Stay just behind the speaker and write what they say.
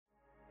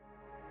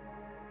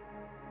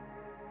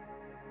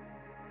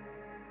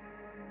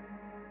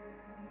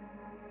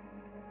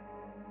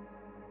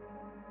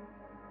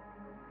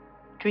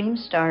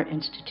Dreamstar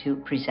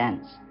Institute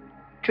presents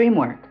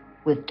Dreamwork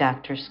with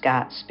Dr.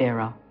 Scott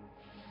Sparrow.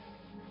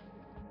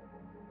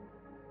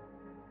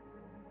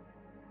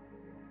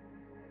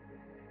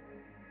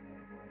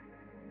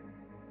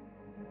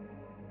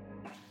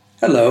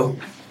 Hello,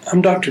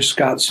 I'm Dr.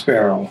 Scott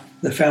Sparrow,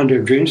 the founder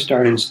of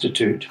Dreamstar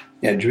Institute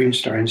at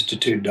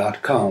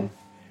dreamstarinstitute.com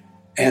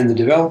and the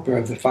developer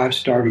of the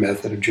 5-Star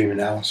Method of Dream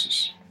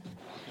Analysis.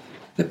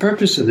 The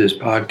purpose of this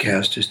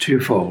podcast is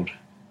twofold.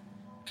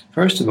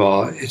 First of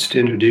all, it's to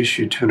introduce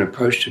you to an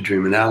approach to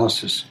dream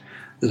analysis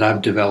that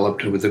I've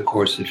developed over the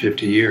course of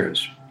 50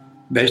 years,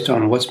 based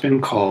on what's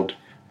been called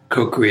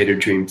co-created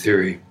dream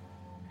theory.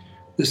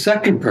 The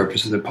second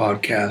purpose of the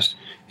podcast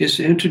is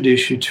to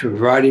introduce you to a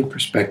variety of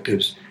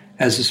perspectives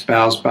as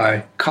espoused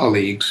by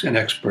colleagues and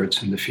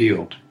experts in the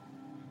field.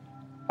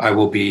 I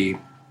will be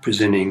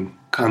presenting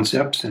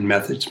concepts and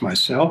methods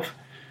myself,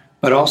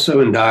 but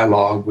also in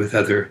dialogue with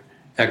other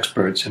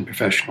experts and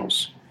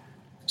professionals.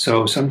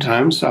 So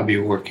sometimes I'll be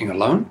working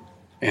alone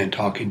and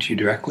talking to you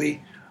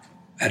directly.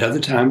 At other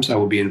times, I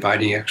will be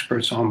inviting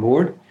experts on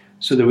board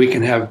so that we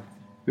can have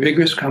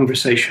vigorous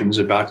conversations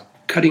about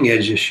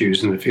cutting-edge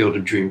issues in the field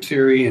of dream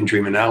theory and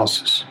dream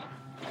analysis.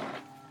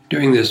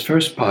 During this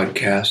first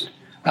podcast,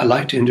 I'd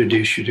like to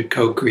introduce you to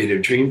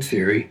co-creative dream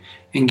theory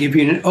and give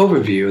you an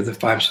overview of the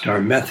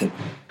 5-Star Method.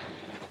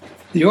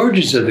 The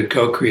origins of the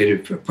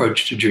co-creative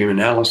approach to dream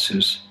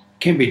analysis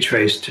can be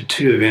traced to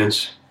two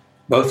events,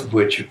 both of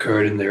which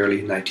occurred in the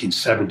early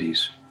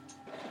 1970s.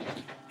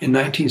 In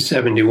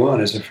 1971,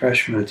 as a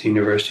freshman at the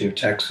University of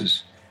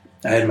Texas,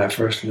 I had my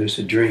first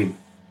lucid dream.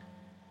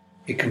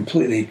 It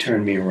completely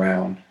turned me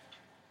around.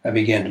 I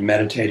began to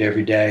meditate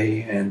every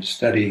day and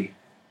study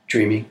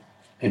dreaming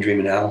and dream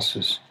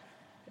analysis.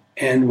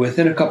 And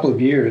within a couple of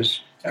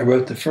years, I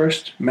wrote the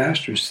first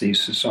master's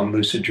thesis on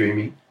lucid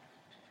dreaming,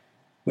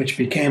 which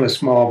became a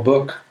small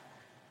book,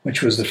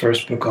 which was the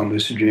first book on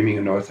lucid dreaming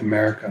in North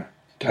America,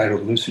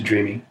 titled Lucid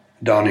Dreaming: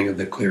 Dawning of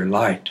the Clear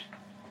Light.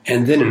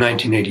 And then in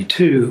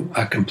 1982,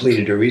 I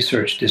completed a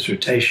research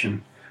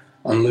dissertation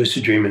on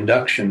lucid dream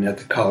induction at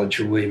the College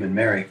of William &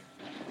 Mary.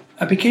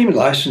 I became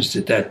licensed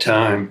at that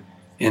time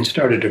and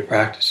started to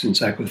practice in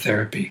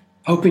psychotherapy.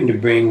 Hoping to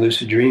bring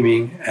lucid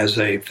dreaming as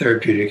a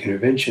therapeutic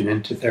intervention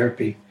into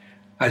therapy,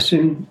 I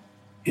soon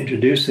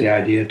introduced the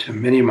idea to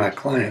many of my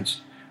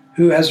clients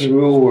who, as a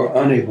rule, were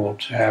unable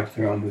to have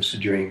their own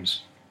lucid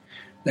dreams.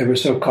 They were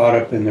so caught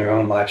up in their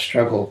own life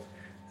struggle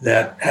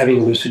that having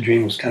a lucid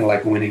dream was kind of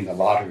like winning the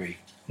lottery,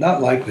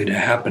 not likely to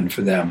happen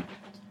for them.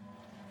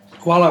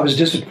 While I was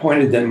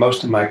disappointed that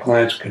most of my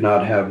clients could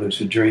not have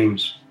lucid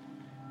dreams,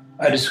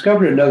 I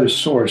discovered another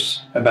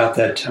source about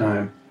that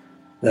time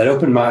that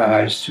opened my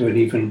eyes to an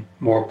even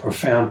more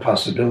profound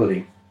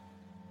possibility.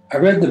 I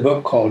read the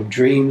book called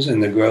Dreams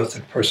and the Growth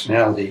of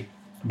Personality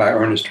by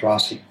Ernest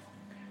Rossi.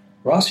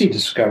 Rossi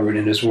discovered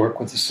in his work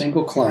with a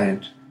single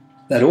client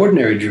that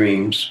ordinary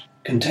dreams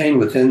contain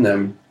within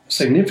them a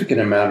significant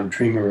amount of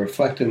dreamer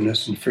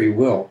reflectiveness and free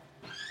will.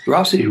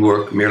 Rossi's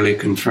work merely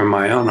confirmed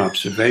my own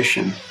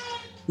observation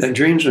that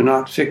dreams are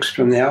not fixed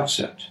from the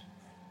outset,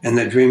 and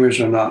that dreamers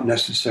are not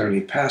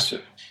necessarily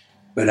passive,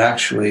 but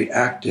actually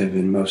active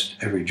in most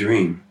every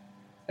dream,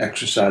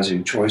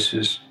 exercising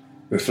choices,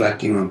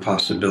 reflecting on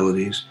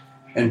possibilities,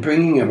 and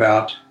bringing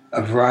about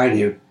a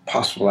variety of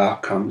possible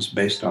outcomes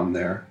based on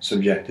their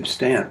subjective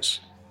stance.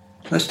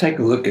 Let's take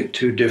a look at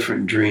two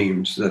different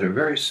dreams that are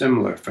very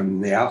similar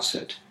from the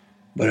outset,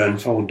 but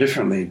unfold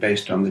differently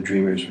based on the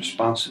dreamer's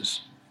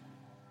responses.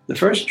 The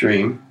first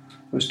dream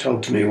was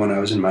told to me when I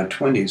was in my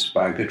 20s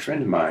by a good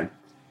friend of mine.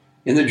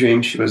 In the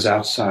dream, she was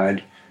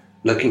outside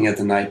looking at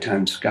the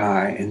nighttime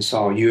sky and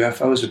saw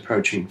UFOs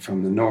approaching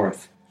from the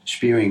north,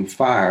 spewing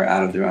fire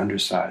out of their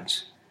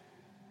undersides.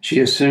 She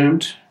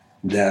assumed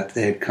that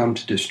they had come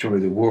to destroy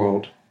the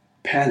world,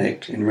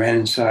 panicked, and ran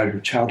inside her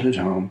childhood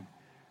home,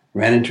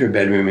 ran into her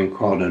bedroom, and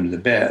crawled under the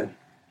bed.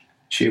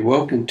 She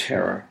awoke in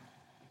terror.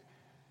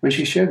 When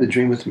she shared the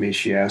dream with me,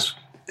 she asked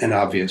an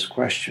obvious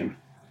question,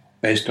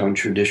 based on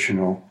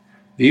traditional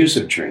views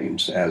of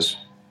dreams as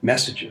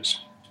messages.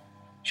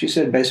 She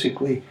said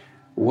basically,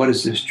 "What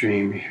is this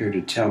dream here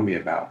to tell me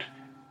about?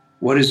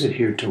 What is it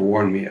here to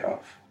warn me of?"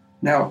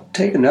 Now,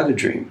 take another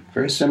dream,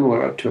 very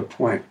similar up to a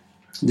point.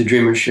 The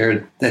dreamer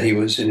shared that he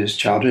was in his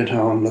childhood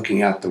home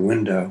looking out the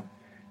window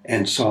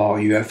and saw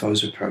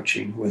UFOs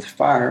approaching with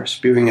fire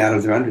spewing out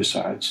of their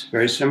undersides,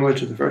 very similar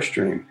to the first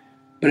dream.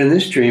 But in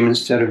this dream,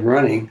 instead of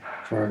running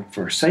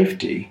for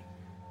safety,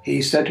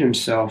 he said to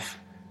himself,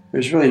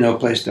 "There's really no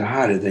place to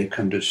hide if they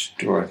come to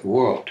destroy the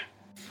world."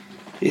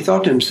 He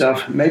thought to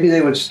himself, maybe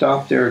they would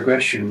stop their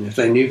aggression if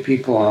they knew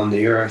people on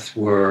the earth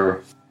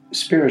were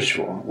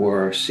spiritual,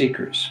 were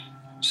seekers.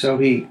 So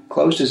he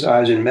closed his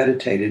eyes and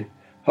meditated,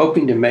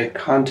 hoping to make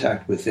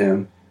contact with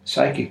them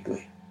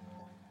psychically.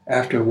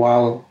 After a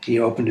while, he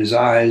opened his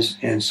eyes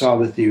and saw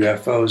that the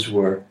UFOs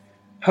were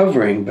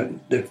hovering,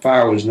 but the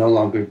fire was no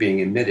longer being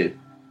emitted.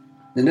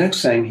 The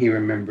next thing he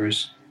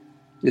remembers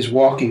is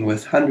walking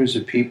with hundreds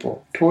of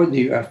people toward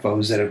the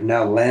UFOs that have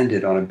now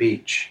landed on a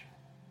beach.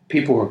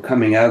 People were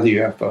coming out of the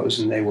UFOs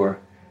and they were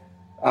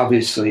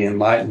obviously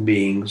enlightened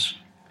beings,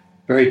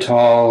 very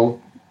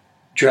tall,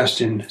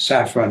 dressed in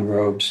saffron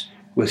robes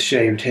with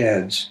shaved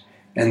heads,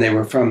 and they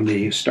were from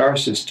the star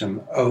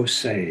system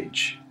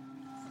Osage.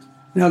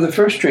 Now, the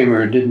first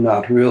dreamer did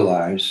not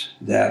realize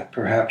that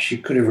perhaps she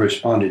could have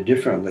responded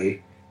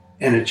differently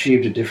and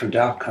achieved a different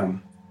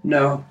outcome.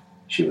 No,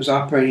 she was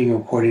operating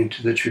according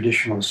to the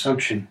traditional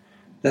assumption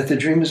that the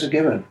dream is a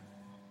given,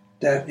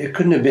 that it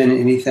couldn't have been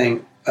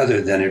anything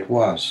other than it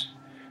was.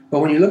 But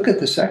when you look at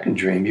the second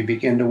dream, you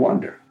begin to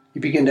wonder.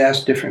 You begin to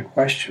ask different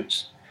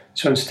questions.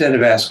 So instead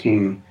of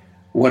asking,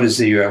 what is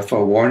the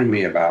UFO warning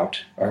me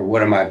about, or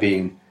what am I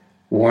being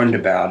warned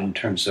about in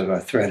terms of a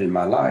threat in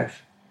my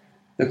life,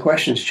 the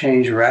questions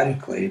change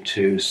radically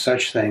to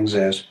such things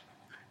as,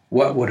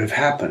 what would have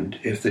happened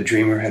if the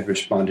dreamer had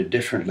responded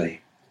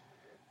differently?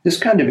 This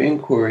kind of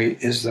inquiry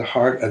is the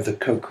heart of the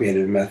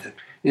co-creative method.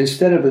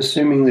 Instead of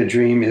assuming the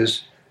dream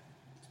is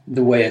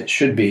the way it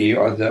should be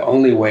or the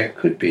only way it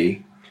could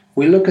be,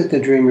 we look at the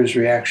dreamer's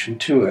reaction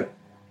to it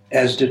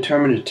as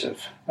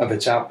determinative of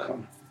its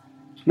outcome.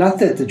 Not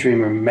that the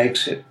dreamer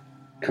makes it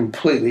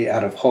completely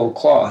out of whole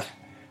cloth,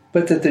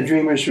 but that the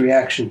dreamer's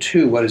reaction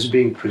to what is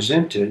being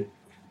presented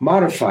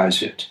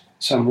modifies it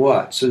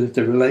somewhat so that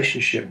the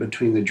relationship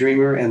between the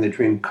dreamer and the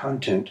dream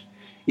content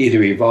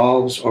either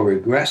evolves or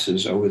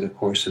regresses over the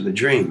course of the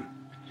dream.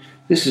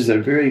 This is a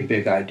very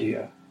big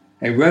idea,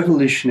 a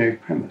revolutionary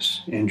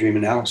premise in dream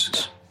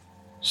analysis.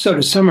 So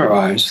to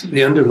summarize,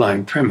 the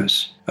underlying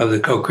premise of the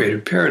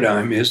co-creative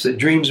paradigm is that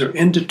dreams are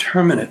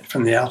indeterminate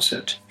from the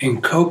outset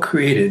and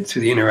co-created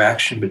through the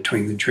interaction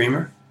between the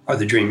dreamer, or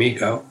the dream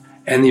ego,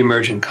 and the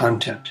emergent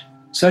content,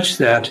 such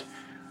that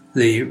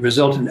the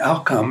resultant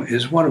outcome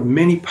is one of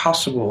many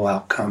possible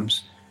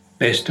outcomes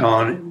based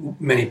on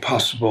many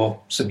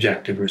possible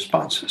subjective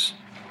responses.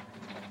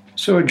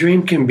 So a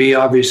dream can be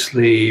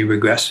obviously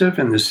regressive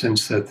in the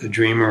sense that the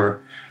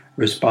dreamer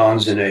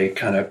responds in a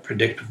kind of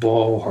predictable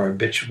or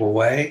habitual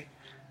way,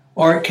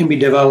 or it can be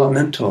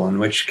developmental, in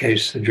which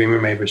case the dreamer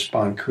may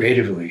respond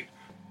creatively,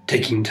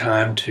 taking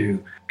time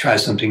to try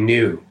something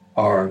new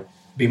or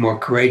be more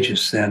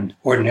courageous than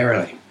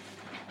ordinarily.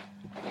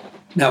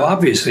 Now,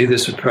 obviously,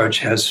 this approach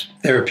has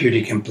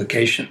therapeutic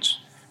implications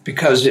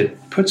because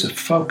it puts a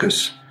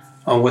focus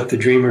on what the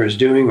dreamer is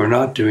doing or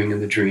not doing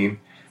in the dream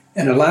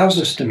and allows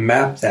us to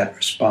map that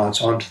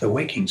response onto the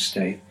waking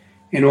state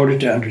in order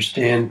to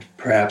understand,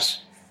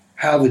 perhaps,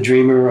 how the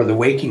dreamer or the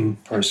waking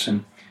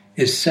person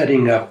is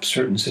setting up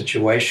certain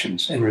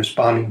situations and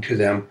responding to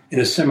them in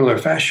a similar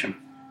fashion.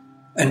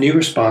 A new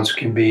response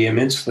can be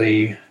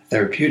immensely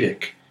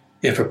therapeutic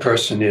if a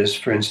person is,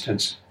 for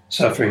instance,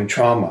 suffering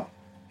trauma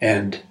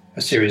and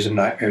a series of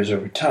nightmares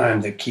over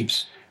time that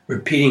keeps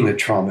repeating the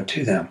trauma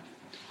to them.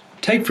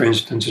 Take, for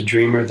instance, a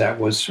dreamer that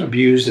was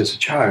abused as a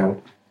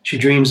child. She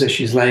dreams that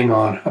she's laying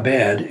on a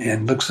bed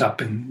and looks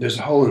up and there's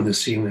a hole in the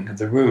ceiling of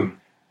the room.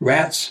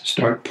 Rats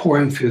start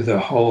pouring through the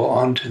hole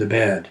onto the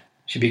bed.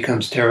 She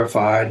becomes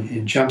terrified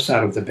and jumps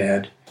out of the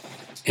bed,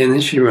 and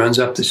then she runs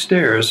up the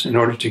stairs in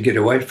order to get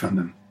away from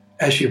them.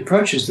 As she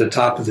approaches the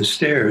top of the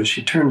stairs,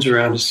 she turns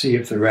around to see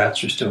if the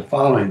rats are still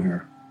following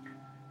her,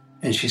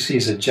 and she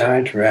sees a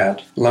giant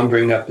rat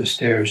lumbering up the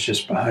stairs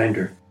just behind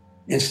her.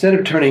 Instead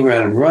of turning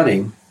around and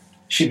running,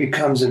 she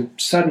becomes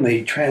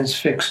suddenly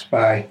transfixed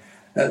by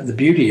the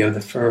beauty of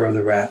the fur of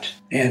the rat,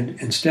 and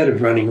instead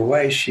of running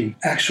away, she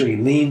actually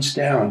leans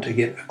down to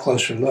get a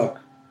closer look,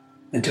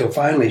 until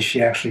finally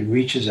she actually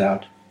reaches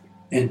out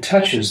and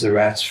touches the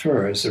rat's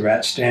fur as the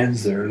rat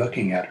stands there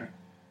looking at her.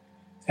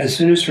 As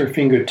soon as her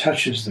finger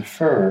touches the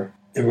fur,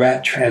 the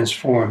rat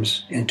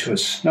transforms into a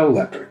snow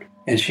leopard,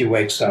 and she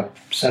wakes up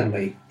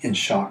suddenly in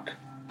shock.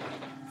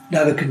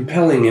 Now, the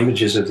compelling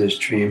images of this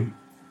dream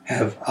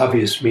have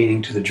obvious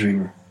meaning to the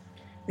dreamer,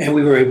 and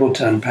we were able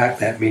to unpack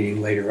that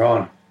meaning later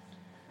on.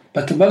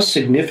 But the most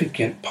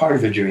significant part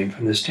of the dream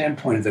from the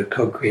standpoint of the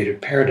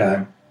co-creative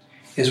paradigm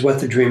is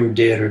what the dreamer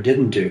did or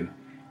didn't do.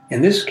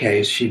 In this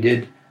case, she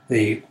did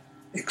the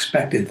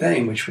expected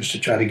thing, which was to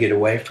try to get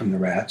away from the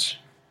rats.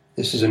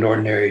 This is an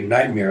ordinary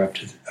nightmare up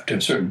to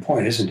a certain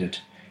point, isn't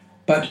it?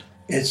 But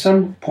at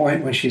some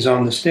point when she's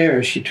on the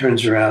stairs, she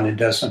turns around and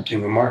does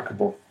something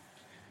remarkable.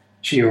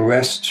 She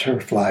arrests her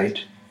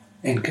flight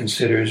and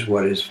considers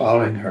what is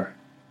following her.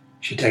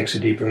 She takes a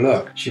deeper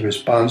look. She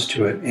responds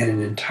to it in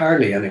an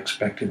entirely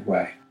unexpected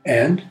way.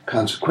 And,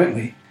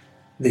 consequently,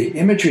 the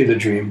imagery of the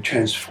dream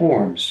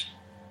transforms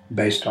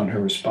based on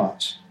her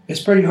response.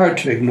 It's pretty hard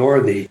to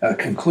ignore the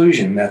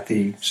conclusion that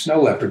the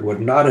snow leopard would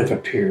not have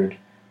appeared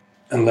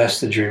unless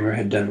the dreamer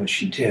had done what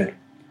she did.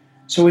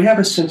 So we have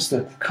a sense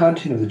that the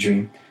content of the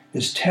dream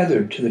is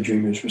tethered to the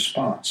dreamer's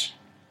response.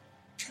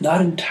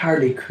 Not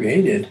entirely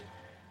created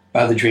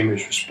by the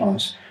dreamer's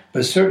response,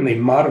 but certainly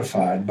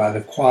modified by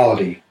the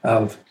quality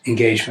of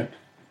engagement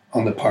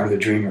on the part of the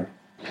dreamer.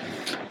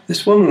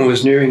 This woman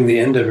was nearing the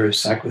end of her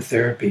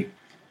psychotherapy,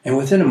 and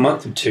within a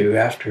month or two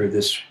after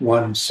this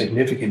one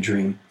significant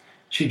dream,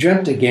 she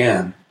dreamt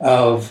again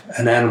of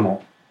an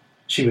animal.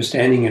 She was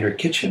standing in her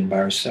kitchen by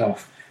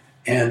herself,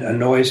 and a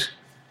noise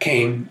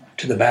came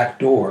to the back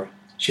door.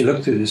 She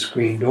looked through the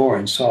screen door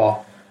and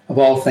saw of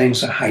all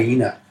things, a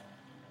hyena.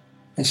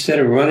 Instead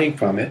of running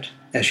from it,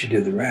 as she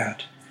did the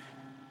rat,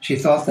 she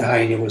thought the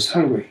hyena was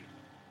hungry,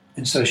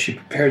 and so she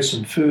prepared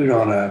some food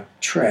on a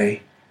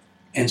tray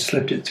and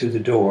slipped it through the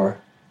door,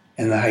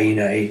 and the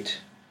hyena ate.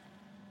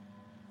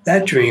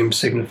 That dream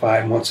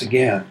signified, once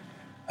again,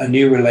 a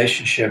new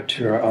relationship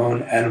to her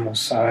own animal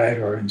side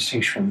or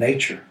instinctual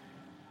nature,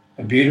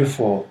 a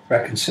beautiful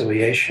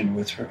reconciliation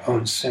with her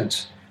own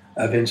sense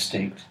of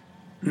instinct.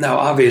 Now,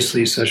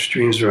 obviously, such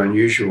dreams are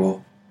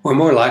unusual. We're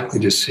more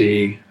likely to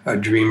see a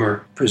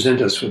dreamer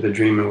present us with a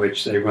dream in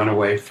which they run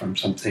away from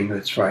something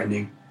that's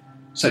frightening,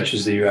 such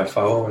as the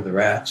UFO or the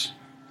rats.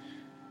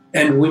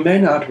 And we may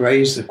not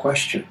raise the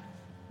question,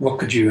 what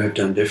could you have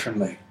done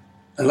differently?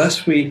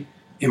 Unless we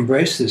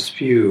embrace this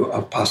view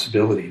of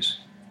possibilities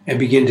and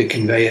begin to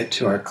convey it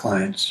to our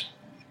clients.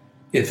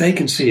 If they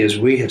can see, as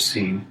we have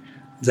seen,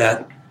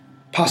 that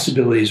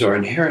possibilities are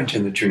inherent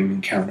in the dream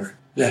encounter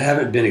that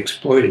haven't been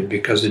exploited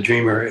because the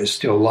dreamer is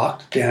still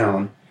locked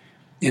down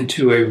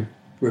into a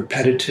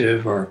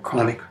repetitive or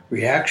chronic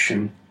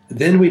reaction,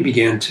 then we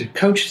begin to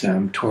coach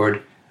them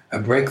toward a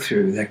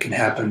breakthrough that can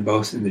happen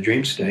both in the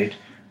dream state,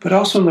 but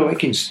also in the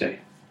waking state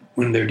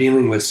when they're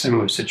dealing with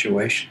similar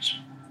situations.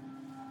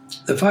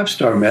 The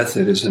 5-star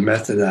method is a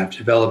method that I've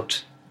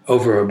developed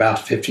over about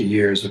 50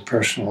 years of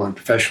personal and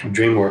professional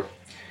dream work.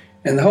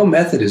 And the whole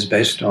method is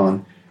based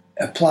on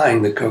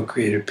applying the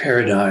co-creative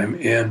paradigm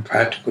in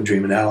practical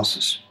dream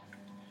analysis.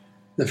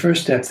 The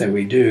first step that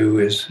we do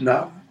is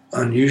not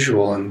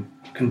unusual in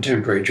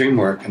contemporary dream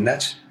work, and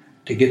that's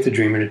to get the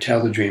dreamer to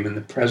tell the dream in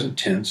the present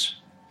tense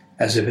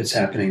as if it's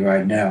happening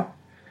right now.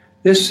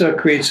 This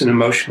creates an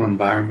emotional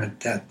environment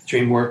that the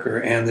dream worker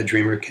and the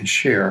dreamer can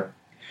share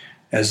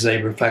as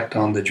they reflect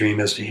on the dream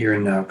as a here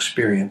and now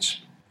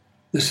experience.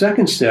 The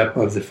second step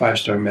of the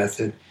 5-star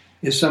method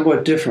is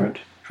somewhat different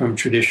from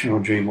traditional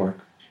dream work.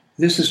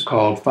 This is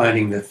called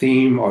finding the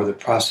theme or the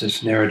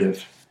process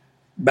narrative.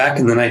 Back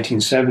in the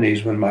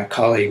 1970s, when my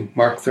colleague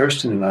Mark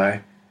Thurston and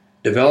I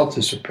developed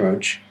this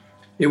approach,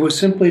 it was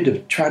simply to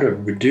try to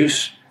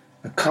reduce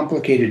a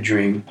complicated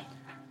dream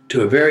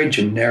to a very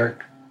generic,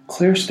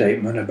 clear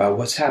statement about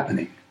what's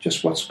happening,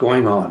 just what's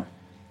going on,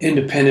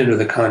 independent of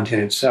the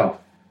content itself.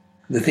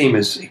 The theme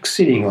is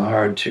exceedingly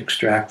hard to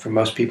extract from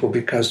most people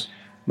because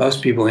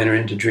most people enter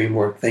into dream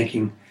work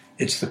thinking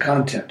it's the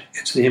content,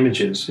 it's the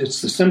images,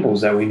 it's the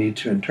symbols that we need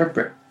to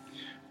interpret.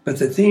 But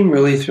the theme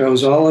really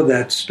throws all of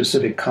that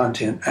specific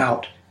content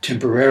out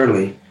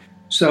temporarily.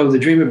 So the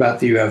dream about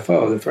the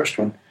UFO, the first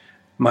one,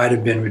 might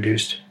have been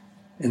reduced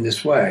in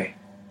this way.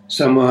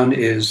 Someone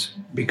is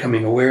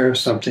becoming aware of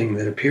something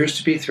that appears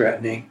to be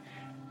threatening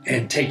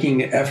and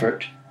taking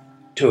effort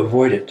to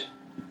avoid it.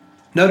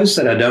 Notice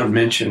that I don't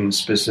mention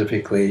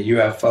specifically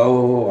UFO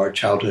or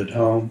childhood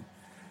home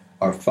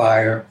or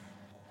fire.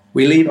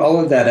 We leave all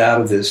of that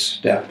out of this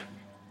step.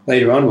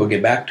 Later on, we'll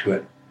get back to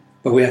it,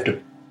 but we have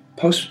to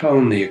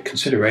postpone the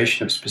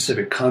consideration of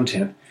specific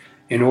content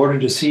in order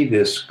to see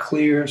this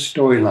clear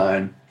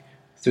storyline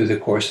through the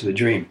course of the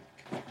dream.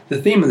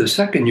 The theme of the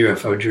second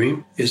UFO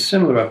dream is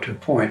similar up to a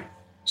point.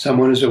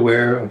 Someone is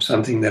aware of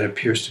something that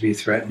appears to be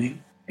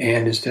threatening,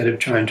 and instead of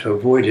trying to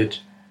avoid it,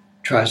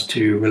 tries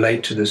to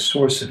relate to the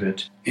source of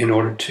it in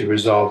order to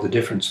resolve the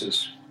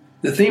differences.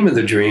 The theme of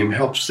the dream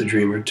helps the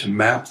dreamer to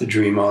map the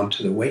dream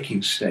onto the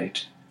waking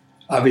state.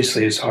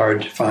 Obviously, it's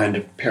hard to find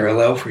a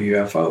parallel for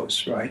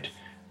UFOs, right?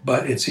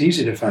 But it's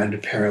easy to find a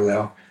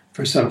parallel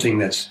for something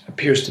that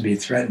appears to be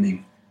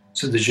threatening.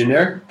 So the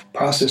generic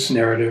process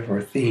narrative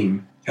or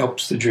theme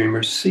helps the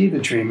dreamer see the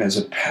dream as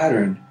a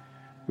pattern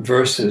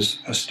versus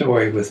a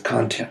story with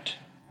content.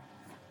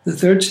 The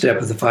third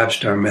step of the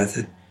 5-star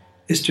method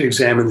is to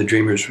examine the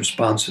dreamer's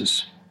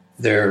responses,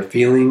 their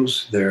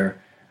feelings,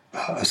 their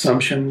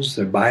assumptions,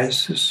 their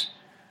biases,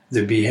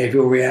 their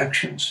behavioral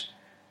reactions.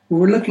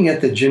 We're looking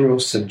at the general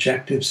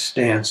subjective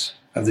stance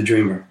of the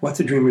dreamer, what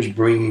the dreamer is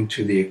bringing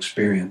to the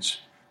experience.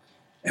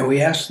 And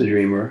we ask the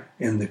dreamer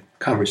in the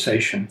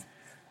conversation,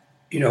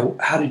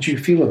 how did you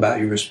feel about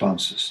your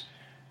responses?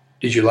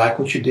 Did you like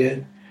what you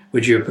did?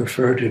 Would you have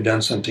preferred to have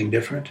done something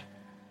different?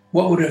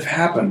 What would have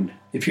happened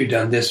if you'd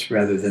done this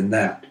rather than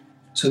that?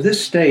 So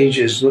this stage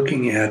is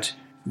looking at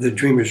the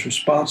dreamer's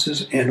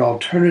responses and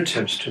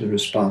alternatives to the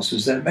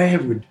responses that may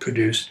have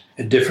produced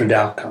a different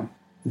outcome.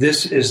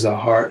 This is the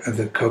heart of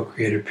the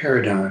co-creative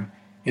paradigm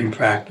in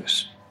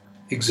practice,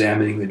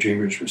 examining the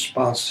dreamer's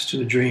responses to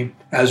the dream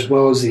as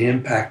well as the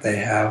impact they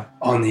have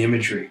on the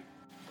imagery.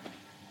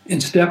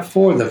 In step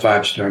 4 of the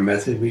 5-star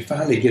method, we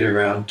finally get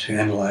around to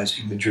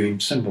analyzing the dream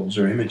symbols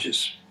or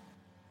images.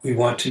 We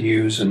want to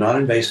use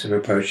non-invasive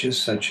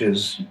approaches such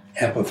as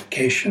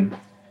amplification,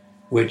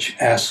 which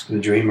asks the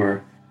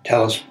dreamer,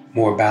 tell us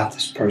more about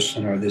this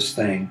person or this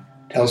thing.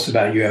 Tell us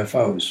about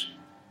UFOs.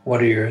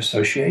 What are your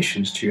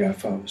associations to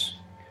UFOs?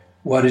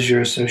 What is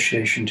your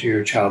association to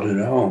your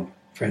childhood home,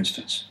 for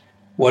instance?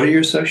 What are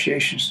your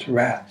associations to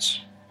rats?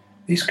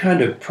 These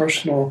kind of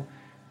personal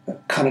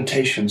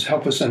connotations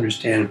help us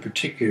understand in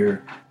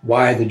particular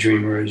why the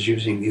dreamer is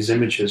using these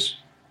images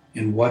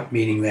and what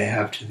meaning they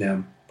have to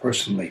them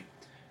personally.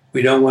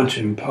 We don't want to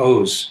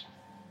impose,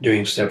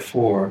 during step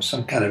 4,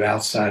 some kind of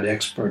outside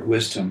expert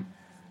wisdom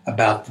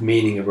about the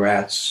meaning of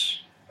rats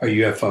or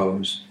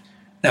UFOs.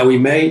 Now, we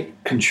may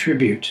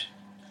contribute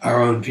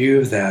our own view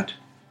of that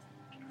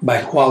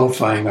by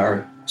qualifying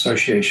our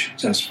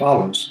associations as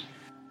follows.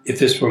 If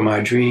this were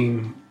my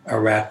dream, a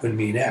rat would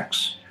mean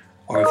X.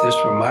 Or if this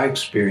were my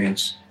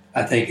experience,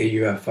 I think a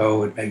UFO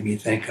would make me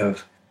think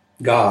of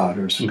God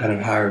or some kind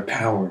of higher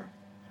power.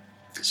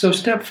 So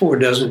step 4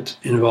 doesn't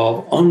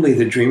involve only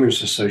the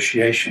dreamer's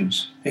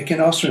associations. It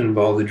can also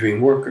involve the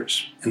dream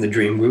workers and the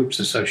dream group's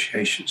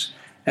associations,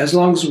 as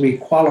long as we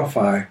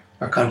qualify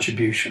our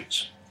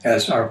contributions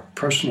as our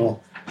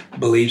personal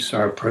beliefs,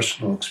 our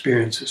personal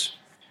experiences.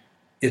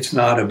 It's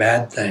not a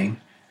bad thing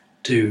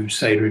to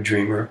say to a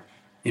dreamer,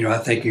 I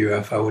think a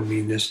UFO would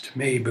mean this to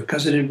me,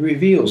 because it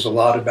reveals a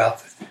lot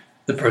about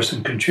the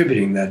person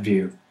contributing that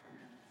view.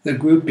 The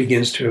group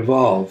begins to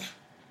evolve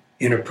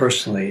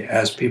interpersonally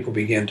as people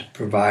begin to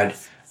provide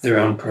their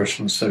own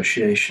personal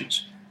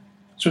associations.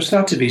 So it's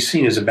not to be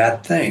seen as a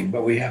bad thing,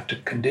 but we have to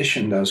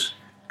condition those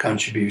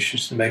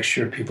contributions to make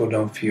sure people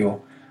don't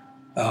feel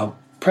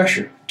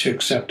pressure to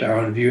accept our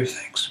own view of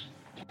things.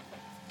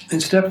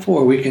 In step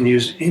 4, we can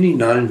use any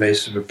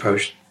non-invasive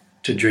approach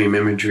to dream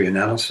imagery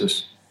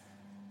analysis.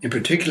 In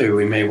particular,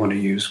 we may want to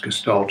use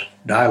Gestalt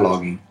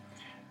dialoguing,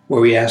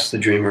 where we ask the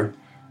dreamer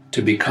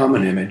to become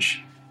an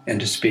image and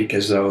to speak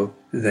as though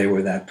they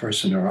were that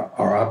person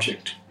or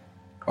object,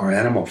 or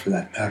animal for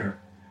that matter.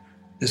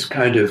 This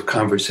kind of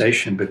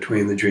conversation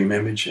between the dream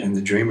image and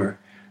the dreamer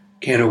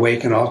can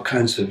awaken all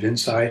kinds of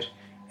insight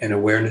and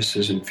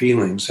awarenesses and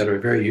feelings that are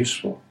very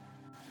useful.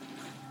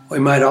 We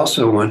might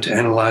also want to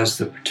analyze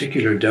the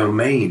particular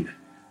domain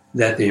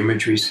that the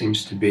imagery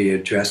seems to be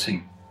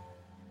addressing.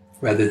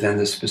 Rather than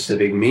the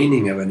specific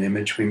meaning of an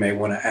image, we may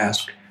want to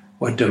ask,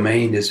 what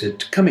domain is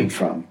it coming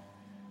from?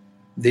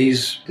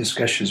 These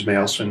discussions may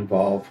also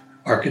involve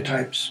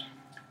archetypes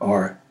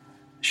or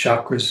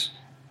chakras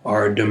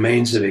or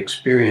domains of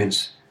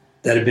experience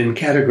that have been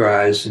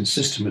categorized and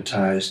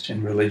systematized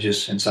in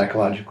religious and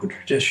psychological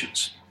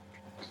traditions.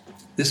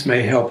 This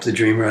may help the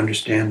dreamer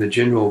understand the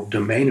general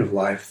domain of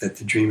life that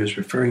the dream is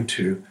referring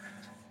to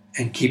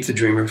and keep the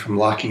dreamer from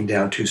locking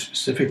down too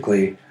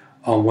specifically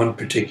on one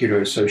particular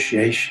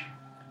association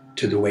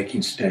to the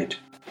waking state.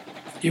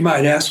 You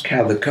might ask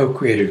how the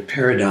co-creative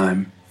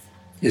paradigm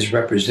is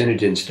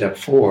represented in step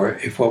 4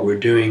 if what we're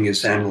doing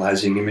is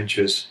analyzing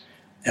images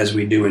as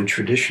we do in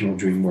traditional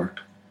dream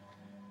work.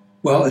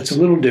 Well, it's a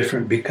little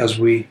different because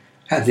we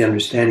have the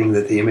understanding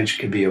that the image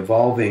could be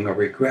evolving or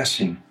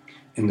regressing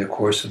in the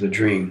course of the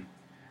dream.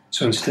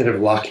 So instead of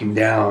locking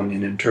down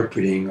and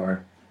interpreting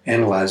or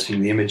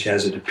analyzing the image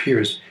as it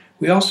appears,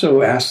 we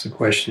also ask the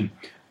question,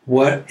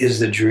 what is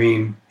the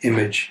dream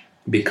image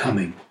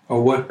becoming?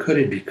 Or what could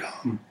it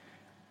become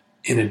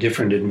in a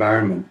different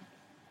environment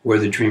where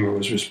the dreamer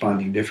was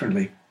responding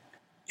differently?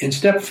 In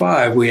step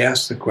 5, we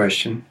ask the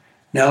question,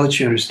 now that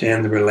you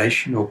understand the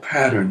relational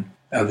pattern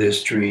of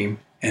this dream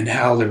and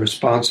how the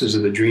responses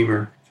of the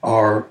dreamer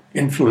are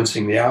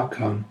influencing the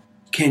outcome,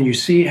 can you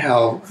see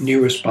how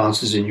new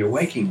responses in your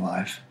waking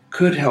life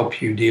could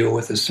help you deal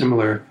with a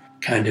similar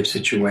kind of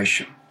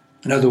situation?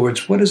 In other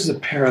words, what is the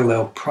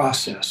parallel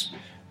process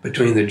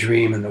between the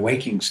dream and the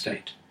waking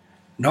state?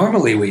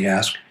 Normally we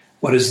ask,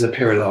 what is the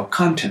parallel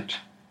content?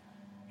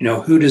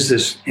 Who does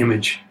this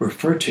image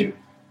refer to?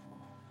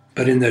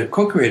 But in the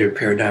co-creative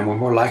paradigm, we're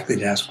more likely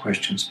to ask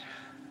questions,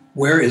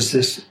 where is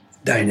this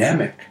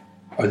dynamic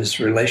or this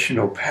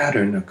relational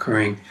pattern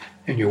occurring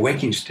in your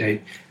waking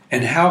state,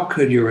 and how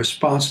could your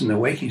response in the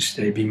waking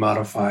state be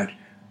modified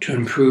to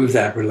improve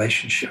that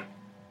relationship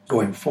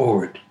going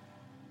forward?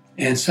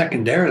 And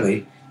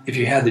secondarily, if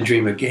you had the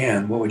dream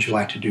again, what would you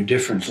like to do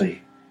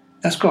differently?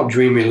 That's called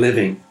dream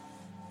reliving.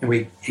 And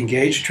we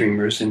engage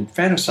dreamers in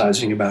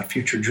fantasizing about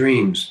future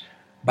dreams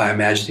by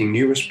imagining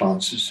new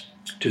responses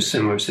to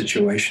similar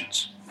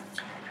situations.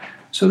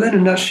 So then,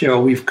 in a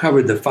nutshell, we've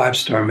covered the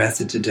 5-star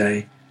method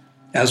today,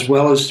 as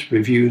well as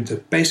reviewed the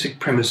basic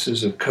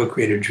premises of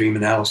co-creative dream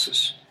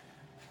analysis.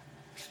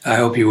 I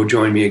hope you will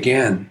join me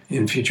again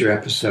in future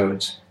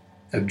episodes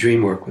of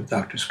Dream Work with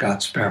Dr.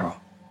 Scott Sparrow.